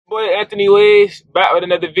Anthony Ways, back with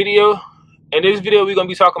another video. In this video, we're going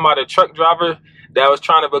to be talking about a truck driver that was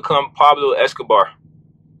trying to become Pablo Escobar.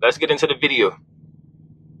 Let's get into the video.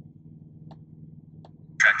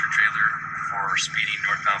 Tractor trailer for speeding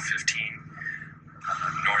northbound 15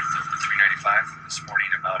 north of the 395 this morning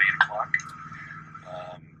about 8 o'clock.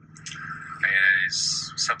 I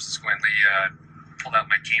subsequently pulled out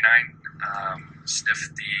my canine,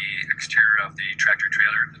 sniffed the exterior of the tractor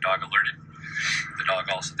trailer. The dog alerted. The dog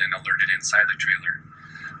also then alerted inside the trailer.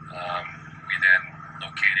 We then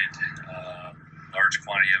located a large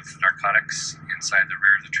quantity of narcotics inside the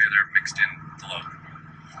rear of the trailer, mixed in the load.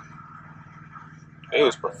 It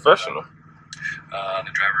was professional.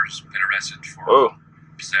 The driver's been arrested for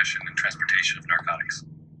possession and transportation of narcotics.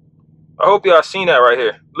 I hope y'all seen that right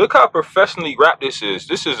here. Look how professionally wrapped this is.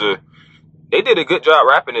 They did a good job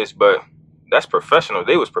wrapping this, but that's professional.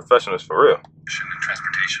 They was professionals for real. And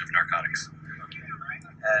transportation of narcotics.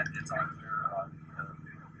 And it's on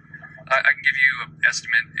I can give you an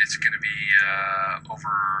estimate. It's going to be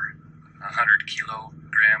over 100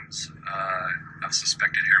 kilograms of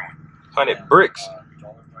suspected heroin. 100 bricks.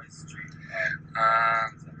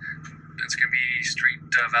 It's going to be street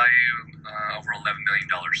value over $11 million.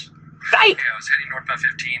 Dang! Yeah, I was heading northbound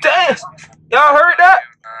 15. Dang! Y'all heard that?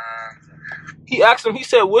 He asked him, he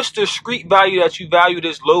said, what's the street value that you value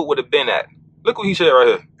this load would have been at? Look what he said right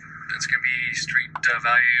here. It's going to be street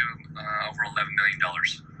value over $11 million.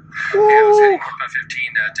 Yeah, I was heading northbound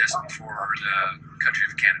 15 destined for the country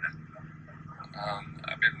of Canada.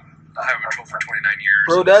 I've been highway patrol for 29 years.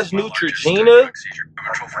 Bro, that's Neutrogena?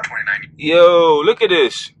 Patrol for 29 years. Yo, look at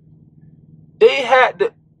this. They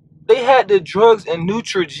had the drugs in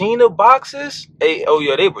Neutrogena boxes. Hey, oh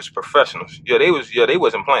yeah, they was professionals. Yeah, they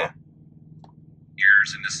wasn't playing.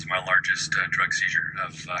 Years, and this is my largest drug seizure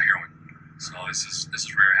of heroin. So this is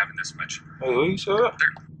rare having this much. Hey, what you said?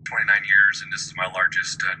 29 years, and this is my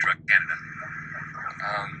largest drug in Canada.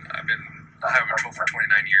 I've been highway patrol for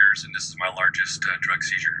 29 years, and this is my largest drug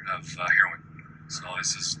seizure of heroin. So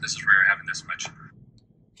this is rare having this much.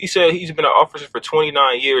 He said he's been an officer for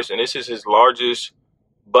 29 years, and this is his largest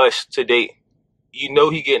bust to date. You know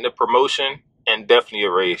he getting a promotion and definitely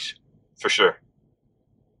a raise, for sure.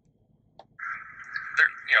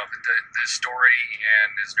 The story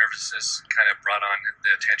and his nervousness kind of brought on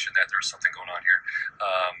the attention that there was something going on here.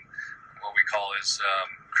 What we call is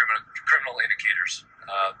criminal indicators.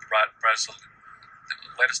 Led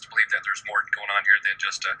us to believe that there's more going on here than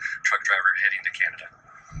just a truck driver heading to Canada.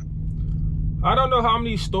 I don't know how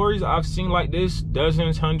many stories I've seen like this,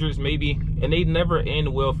 dozens, hundreds maybe, and they never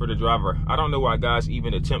end well for the driver. I don't know why guys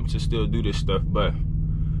even attempt to still do this stuff, but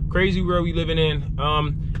crazy world we living in.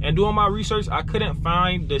 And doing my research, I couldn't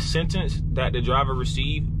find the sentence that the driver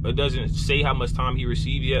received. It doesn't say how much time he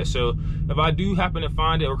received yet. So if I do happen to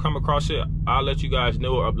find it or come across it, I'll let you guys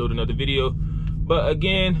know or upload another video. But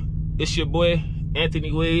again, it's your boy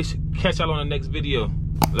Anthony Ways. Catch y'all on the next video.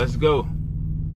 Let's go.